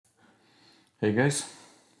Hey guys,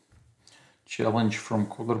 challenge from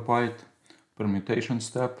Coderbyte, permutation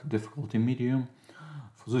step, difficulty medium.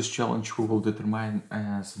 For this challenge we will determine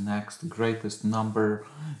as next greatest number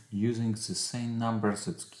using the same numbers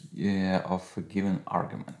of a given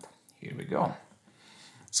argument. Here we go.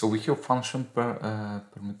 So we have function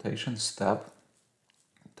permutation step,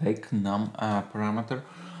 take num parameter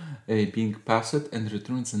being passed and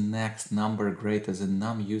return the next number greater than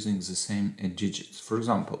num using the same digits. For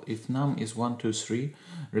example, if num is 1, 2, 3,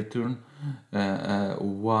 return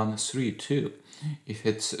 1, 3, 2. If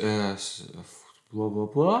it's blah blah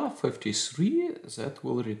blah 53, that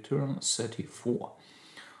will return 34.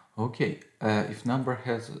 Okay, if number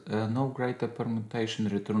has no greater permutation,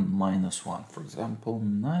 return -1. For example,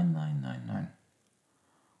 9999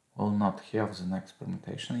 will not have the next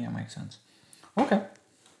permutation. Yeah, makes sense. Okay.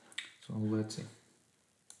 So let's see.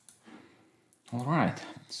 All right,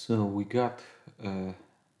 so we got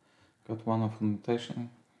one of permutation.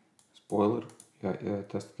 Spoiler,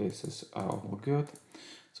 test cases are all good.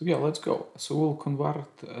 So yeah, let's go. So we'll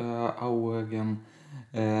convert our again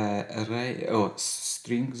array or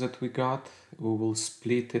string that we got. We will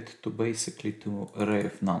split it to basically to array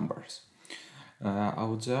of numbers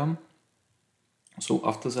out there. So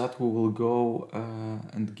after that we will go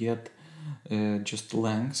and get just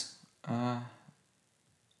length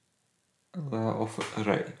of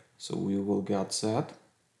array. So we will get that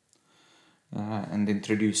and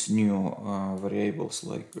introduce new variables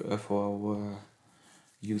like for our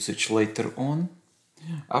usage later on.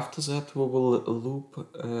 After that we will loop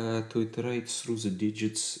to iterate through the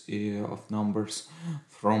digits of numbers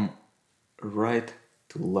from right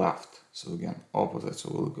to left. So again opposite, so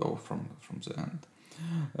we'll go from the end.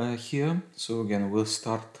 Here, so again we'll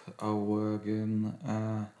start our again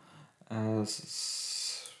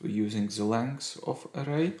using the length of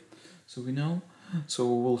array. So we know, so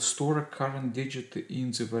we'll store a current digit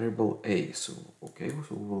in the variable a. So okay,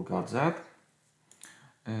 so we'll got that.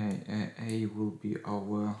 A will be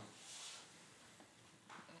our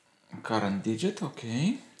current digit.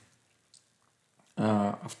 Okay.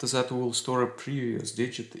 After that, we'll store a previous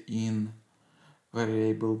digit in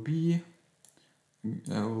variable b.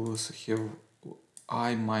 We'll have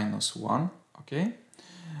I -1. Okay.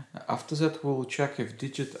 After that, we'll check if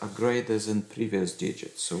digits are greater than previous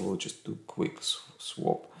digits. So we'll just do quick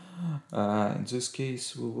swap. In this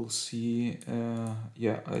case, we will see,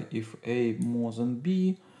 if A more than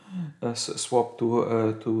B, swap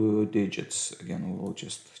to digits. Again, we will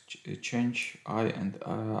just change I and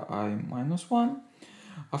I -1.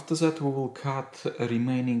 After that, we will cut a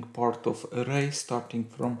remaining part of array starting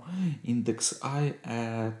from index I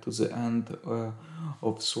to the end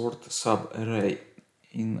of sort subarray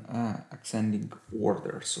in ascending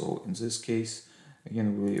order. So in this case, again,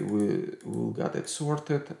 we will get it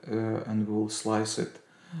sorted and we'll slice it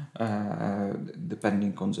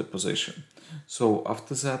depending on the position. So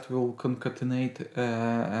after that, we'll concatenate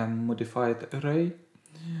a modified array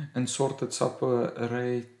and sorted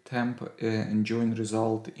subarray temp and join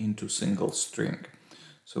result into single string.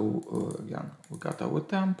 So again, we got our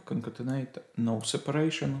temp, concatenate, no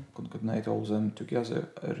separation, concatenate all them together,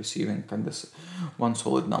 receiving kind of one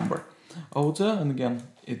solid number out there. And again,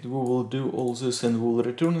 we will do all this and we'll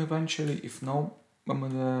return eventually. If no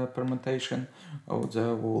permutation out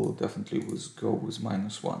there, we'll definitely go with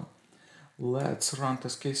 -1. Let's run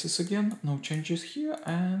test cases again, no changes here,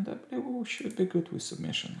 and I believe we should be good with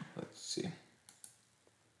submission. Let's see.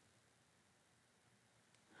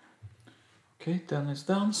 Okay, then it's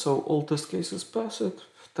done, so all test cases passed,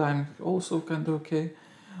 time also kind of okay,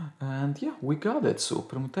 and yeah, we got it. So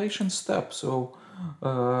permutation step, so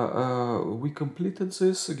we completed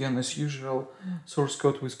this. Again, as usual, source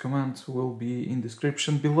code with commands will be in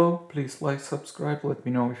description below. Please like, subscribe, let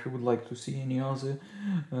me know if you would like to see any other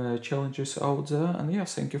challenges out there, and yeah,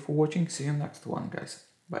 thank you for watching, see you next one, guys,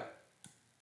 bye.